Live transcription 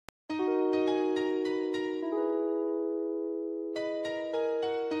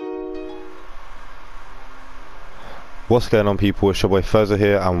What's going on, people? It's your boy Phurzaah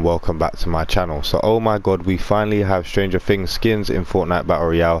here and welcome back to my channel. So oh my god, we finally have Stranger Things skins in Fortnite Battle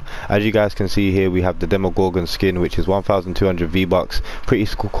Royale. As you guys can see here, we have the Demogorgon skin, which is 1200 V-Bucks. Pretty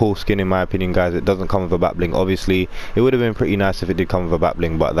cool skin in my opinion, guys. It doesn't come with a back bling, obviously. It would have been pretty nice if it did come with a back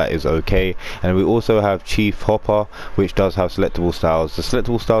bling, but that is okay. And we also have Chief Hopper, which does have selectable styles. The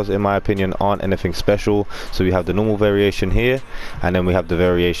selectable styles in my opinion aren't anything special. So we have the normal variation here, and then we have the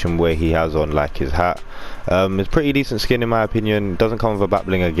variation where he has on like his hat. It's pretty decent skin in my opinion. Doesn't come with a back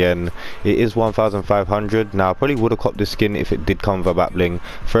bling again. It is 1500. Now I probably would have copped this skin if it did come with a back bling.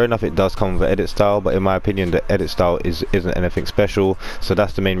 Fair enough, it does come with an edit style, but in my opinion the edit style isn't anything special, so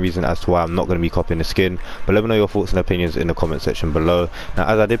that's the main reason as to why I'm not going to be copying the skin. But let me know your thoughts and opinions in the comment section below. Now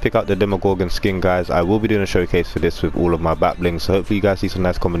as I did pick up the Demogorgon skin, guys, I will be doing a showcase for this with all of my back blings, so hopefully you guys see some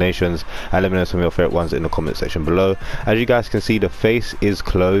nice combinations and let me know some of your favorite ones in the comment section below. As you guys can see, the face is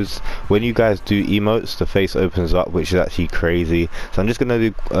closed. When you guys do emotes, the face opens up, which is actually crazy. So I'm just gonna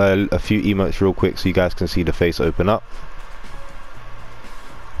do a few emotes real quick so you guys can see the face open up.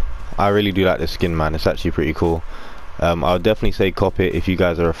 I really do like this skin, man. It's actually pretty cool. I'll definitely say cop it if you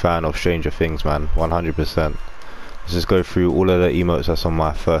guys are a fan of Stranger Things, man. 100%. Let's just go through all of the emotes that's on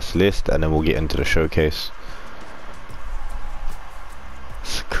my first list and then we'll get into the showcase.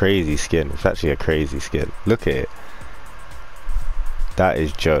 It's a crazy skin. It's actually a crazy skin. Look at it. That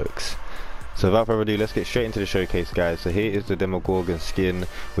is jokes. So without further ado, let's get straight into the showcase, guys. So here is the Demogorgon skin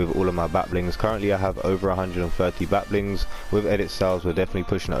with all of my back blings. Currently I have over 130 back blings. With edit styles we're definitely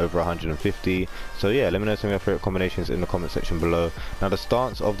pushing it over 150. So yeah, let me know some of your favorite combinations in the comment section below. Now the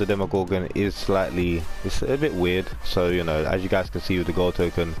stance of the Demogorgon is it's a bit weird. So you know, as you guys can see with the gold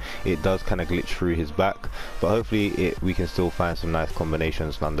token, it does kind of glitch through his back, but hopefully we can still find some nice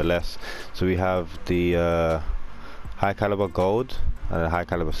combinations nonetheless. So we have the high caliber gold and a high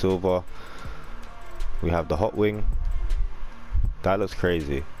caliber silver. We have the hot wing. That looks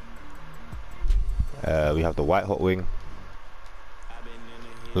crazy. We have the white hot wing.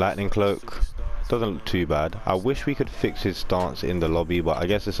 Lightning cloak. Doesn't look too bad. I wish we could fix his stance in the lobby, but I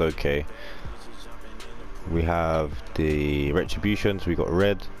guess it's okay. We have the retributions. We got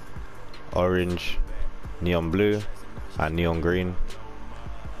red, orange, neon blue, and neon green.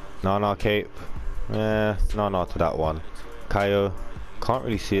 Nana cape. No to that one. Kaio. Can't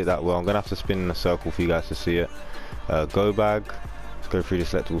really see it that well. I'm gonna have to spin in a circle for you guys to see it. Go bag. Let's go through the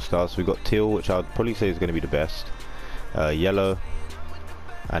selectable styles. So we got teal, which I'd probably say is going to be the best. Yellow,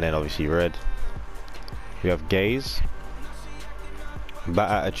 and then obviously red. We have gaze, bat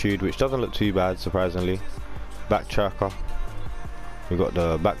attitude, which doesn't look too bad surprisingly. Back tracker. We got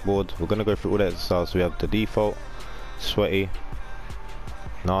the backboard. We're gonna go through all the styles. So we have the default, sweaty,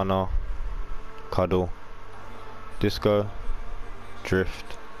 nana, cuddle, disco,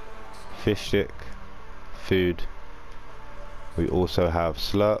 drift, fish stick, food. We also have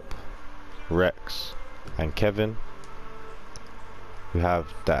slurp, Rex, and Kevin. We have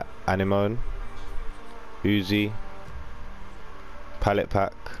that anemone, Uzi, pallet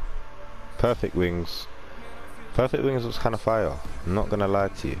pack, perfect wings. Perfect wings looks kind of fire, I'm not gonna lie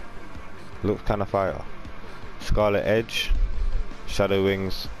to you. Looks kind of fire. Scarlet edge, shadow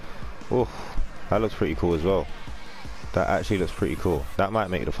wings. Oh, that looks pretty cool as well. That actually looks pretty cool. That might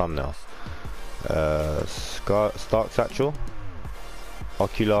make the thumbnail. Stark satchel,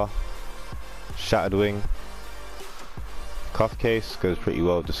 ocular, shattered wing, cuff case goes pretty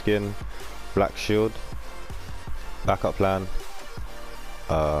well with the skin, black shield, backup plan.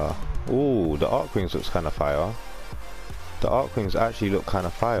 Ooh, the arc wings looks kind of fire. The arc wings actually look kind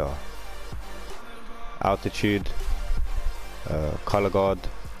of fire. Altitude, color guard,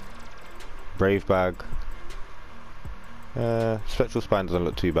 brave bag. Spectral spine doesn't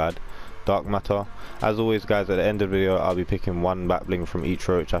look too bad. Dark matter. As always, guys, at the end of the video I'll be picking one back bling from each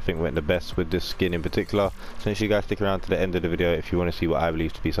row which I think went the best with this skin in particular. So make sure you guys stick around to the end of the video if you want to see what I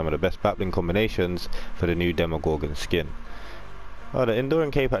believe to be some of the best back bling combinations for the new Demogorgon skin. Oh, the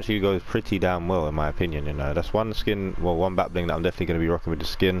Enduring cape actually goes pretty damn well in my opinion. You know, that's one skin, well, one back bling that I'm definitely going to be rocking with the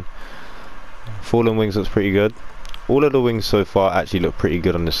skin. Fallen wings looks pretty good. All of the wings so far actually look pretty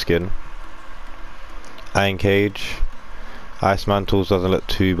good on the skin. Iron cage. Ice mantles doesn't look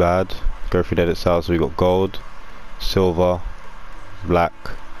too bad. Go through the edit styles. So we got gold, silver, black,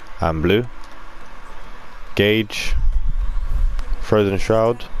 and blue. Gauge, frozen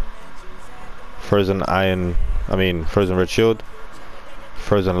shroud, frozen red shield,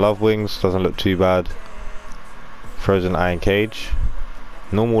 frozen love wings doesn't look too bad. Frozen iron cage,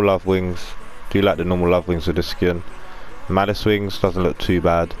 normal love wings. Do like the normal love wings with the skin. Malice wings doesn't look too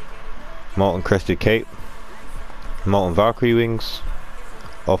bad. Molten crested cape, Molten Valkyrie wings,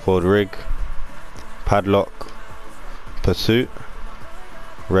 off-road rig, padlock, Pursuit,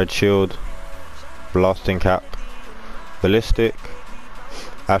 Red Shield, Blasting Cap, Ballistic,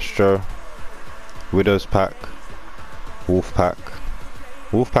 Astro, Widow's Pack, Wolf Pack.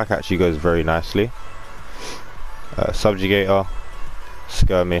 Wolf Pack actually goes very nicely. Subjugator,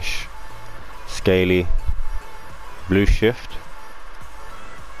 Skirmish, Scaly, Blue Shift,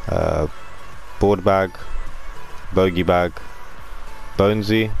 Board Bag, Bogey Bag,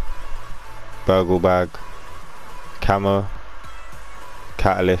 Bonesy, Burgle Bag, Camo,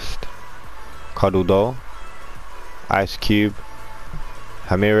 Catalyst, Cuddle Doll, Ice Cube,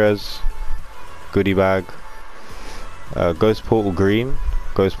 Ramirez, Goodie Bag, Ghost Portal Green,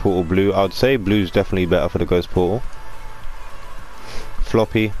 Ghost Portal Blue. I would say blue's definitely better for the Ghost Portal.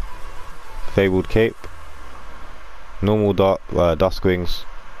 Floppy, Fabled Cape, Normal Dusk Wings,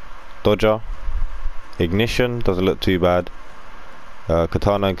 Dodger, Ignition, doesn't look too bad.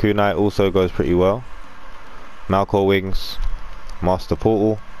 Katana and Kunai also goes pretty well. Malcore Wings, Master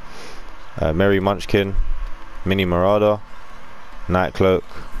Portal, Merry Munchkin, Mini Marauder, Night Cloak,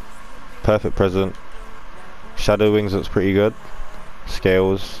 Perfect Present, Shadow Wings looks pretty good.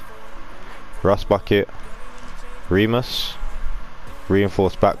 Scales, Rust Bucket, Remus,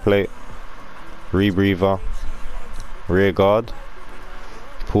 Reinforced Backplate, Rebreather, Rear Guard,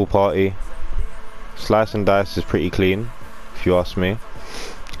 Pool Party. Slice and Dice is pretty clean, if you ask me.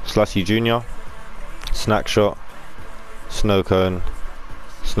 Slushy Jr., Snack Shot, Snow Cone,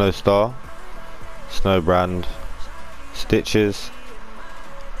 Snow Star, Snow Brand, Stitches,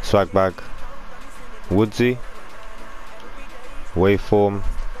 Swag Bag, Woodsy, Waveform,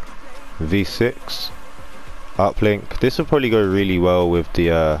 V6, Uplink. This will probably go really well with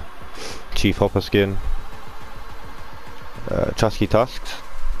the Chief Hopper skin. Chusky Tusks,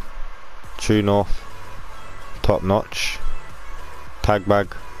 True North, Top Notch, Tag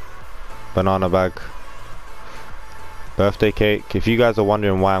Bag, Banana Bag, Birthday Cake. If you guys are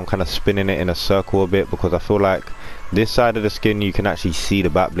wondering why I'm kind of spinning it in a circle a bit, because I feel like this side of the skin you can actually see the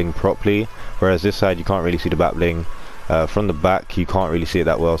back bling properly, whereas this side you can't really see the back bling. From the back you can't really see it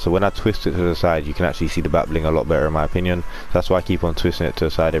that well, so when I twist it to the side you can actually see the back bling a lot better in my opinion. That's why I keep on twisting it to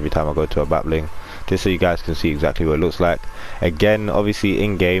the side every time I go to a back bling, just so you guys can see exactly what it looks like. Again, obviously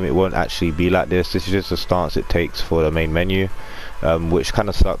in game it won't actually be like this. This is just the stance it takes for the main menu, which kind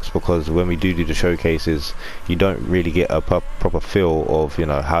of sucks because when we do the showcases you don't really get a proper feel of, you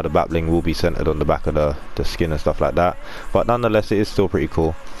know, how the back bling will be centered on the back of the skin and stuff like that, but nonetheless it is still pretty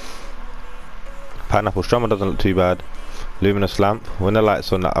cool. Pineapple Strummer doesn't look too bad. Luminous Lamp, when the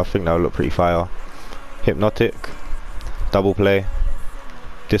light's on, that I think that will look pretty fire. Hypnotic, Double Play,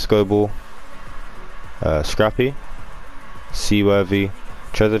 Disco Ball, Scrappy, Seaworthy,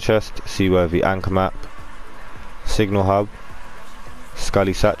 Treasure Chest, Seaworthy Anchor Map, Signal Hub,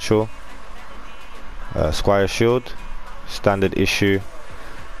 Scully Satchel, Squire Shield, Standard Issue,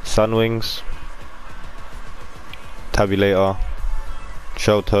 Sunwings, Tabulator,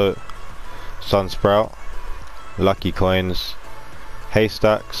 Shell Tote, Sunsprout, Lucky Coins,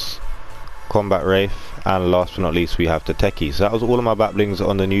 Haystacks, Combat Wraith, and last but not least we have the Techie. So that was all of my back blings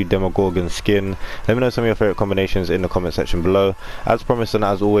on the new Demogorgon skin. Let me know some of your favourite combinations in the comment section below. As promised and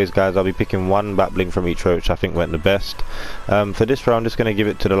as always guys, I'll be picking one back bling from each row which I think went the best. For this round I'm just going to give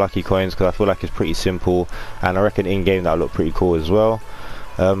it to the Lucky Coins because I feel like it's pretty simple, and I reckon in game that'll look pretty cool as well.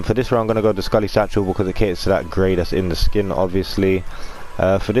 For this round I'm going to go to Scully Satchel because it caters to that grey that's in the skin obviously.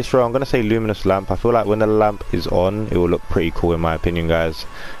 For this row I'm going to say Luminous Lamp. I feel like when the lamp is on it will look pretty cool in my opinion guys.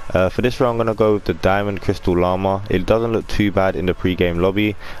 For this row I'm going to go with the Diamond Crystal Llama. It doesn't look too bad in the pre-game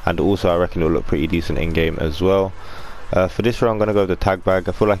lobby, and also I reckon it will look pretty decent in game as well. For this row I'm going to go with the Tag Bag.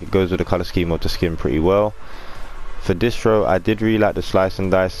 I feel like it goes with the colour scheme of the skin pretty well. For this row I did really like the Slice and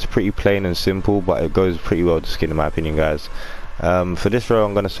Dice. It's pretty plain and simple but it goes pretty well with the skin in my opinion guys. For this row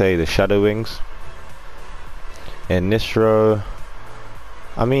I'm going to say the Shadow Wings. In this row,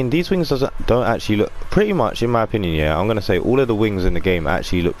 I mean these wings don't actually look, pretty much in my opinion, yeah, I'm gonna say all of the wings in the game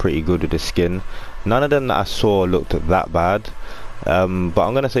actually look pretty good with the skin. None of them that I saw looked that bad, but I'm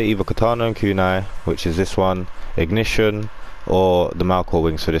gonna say either Katana and Kunai, which is this one, Ignition, or the Malcore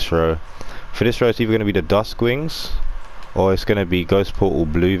wings for this row. For this row it's either gonna be the Dusk wings or it's gonna be Ghost Portal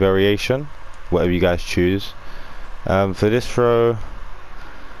Blue variation, whatever you guys choose. For this row,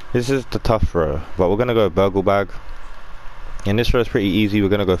 this is the tough row, but we're gonna go Burgle Bag. In this row it's pretty easy, we're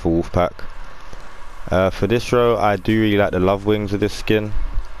going to go for Wolfpack. For this row I do really like the Love Wings of this skin.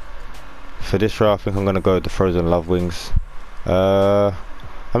 For this row I think I'm going to go with the Frozen Love Wings. I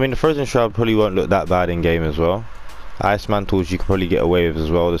mean the Frozen Shroud probably won't look that bad in game as well. Ice Mantles you can probably get away with as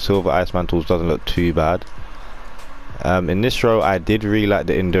well. The Silver Ice Mantles doesn't look too bad. In this row I did really like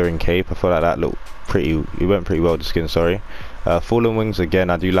the Enduring Cape. I feel like that looked went pretty well, the skin, sorry. Fallen wings, again,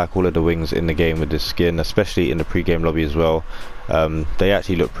 I do like all of the wings in the game with this skin, especially in the pre-game lobby as well. They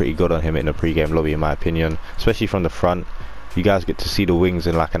actually look pretty good on him in the pre-game lobby, in my opinion, especially from the front. You guys get to see the wings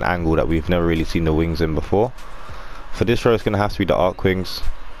in like an angle that we've never really seen the wings in before. For this row, it's going to have to be the arc wings.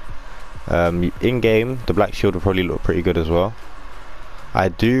 In game, the black shield will probably look pretty good as well. I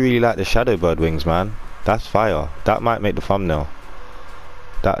do really like the shadow bird wings, man. That's fire. That might make the thumbnail.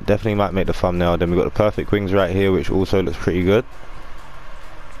 That definitely might make the thumbnail. Then we've got the perfect wings right here, which also looks pretty good.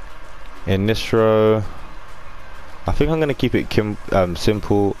 In this row, I think I'm going to keep it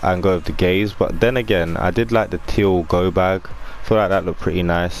simple and go with the gaze. But then again, I did like the teal go bag. I feel like that looked pretty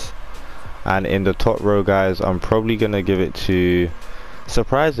nice. And in the top row, guys, I'm probably going to give it to...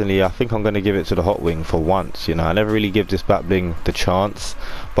 Surprisingly, I think I'm going to give it to the hot wing for once. You know, I never really give this back bling the chance.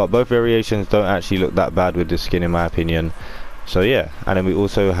 But both variations don't actually look that bad with this skin, in my opinion. So yeah, and then we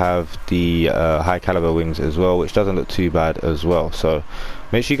also have the high caliber wings as well, which doesn't look too bad as well. So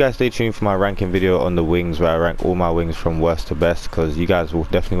make sure you guys stay tuned for my ranking video on the wings, where I rank all my wings from worst to best, because you guys will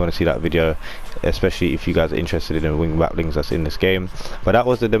definitely want to see that video, especially if you guys are interested in the wing back blings that's in this game. But that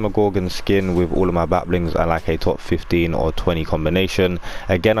was the Demogorgon skin with all of my back blings and like a top 15 or 20 combination.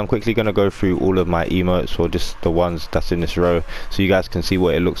 Again, I'm quickly going to go through all of my emotes, or just the ones that's in this row, so you guys can see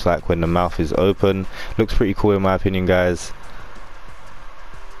what it looks like when the mouth is open. Looks pretty cool in my opinion, guys.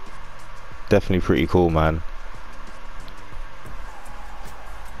 Definitely pretty cool, man.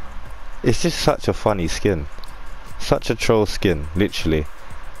 It's just such a funny skin, such a troll skin, literally.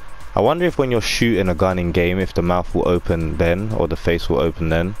 I wonder if when you're shooting a gun in game, if the mouth will open then, or the face will open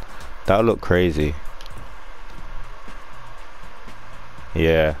then. That'll look crazy.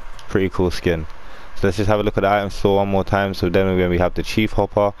 Yeah, pretty cool skin. So let's just have a look at the item store one more time. So then we have the Chief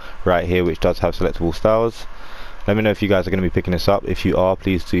Hopper right here, which does have selectable styles. Let me know if you guys are going to be picking this up. If you are,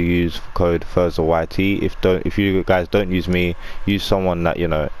 please do use code PhurzaahYT. If you guys don't use me, use someone that, you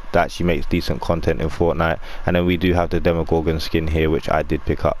know, that actually makes decent content in Fortnite. And then we do have the Demogorgon skin here, which I did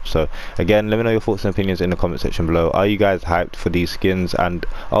pick up. So again, let me know your thoughts and opinions in the comment section below. Are you guys hyped for these skins, and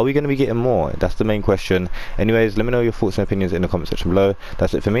are we going to be getting more? That's the main question. Anyways, let me know your thoughts and opinions in the comment section below.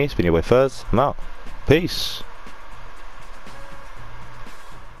 That's it for me. It's been your boy Phurz. I'm out. Peace.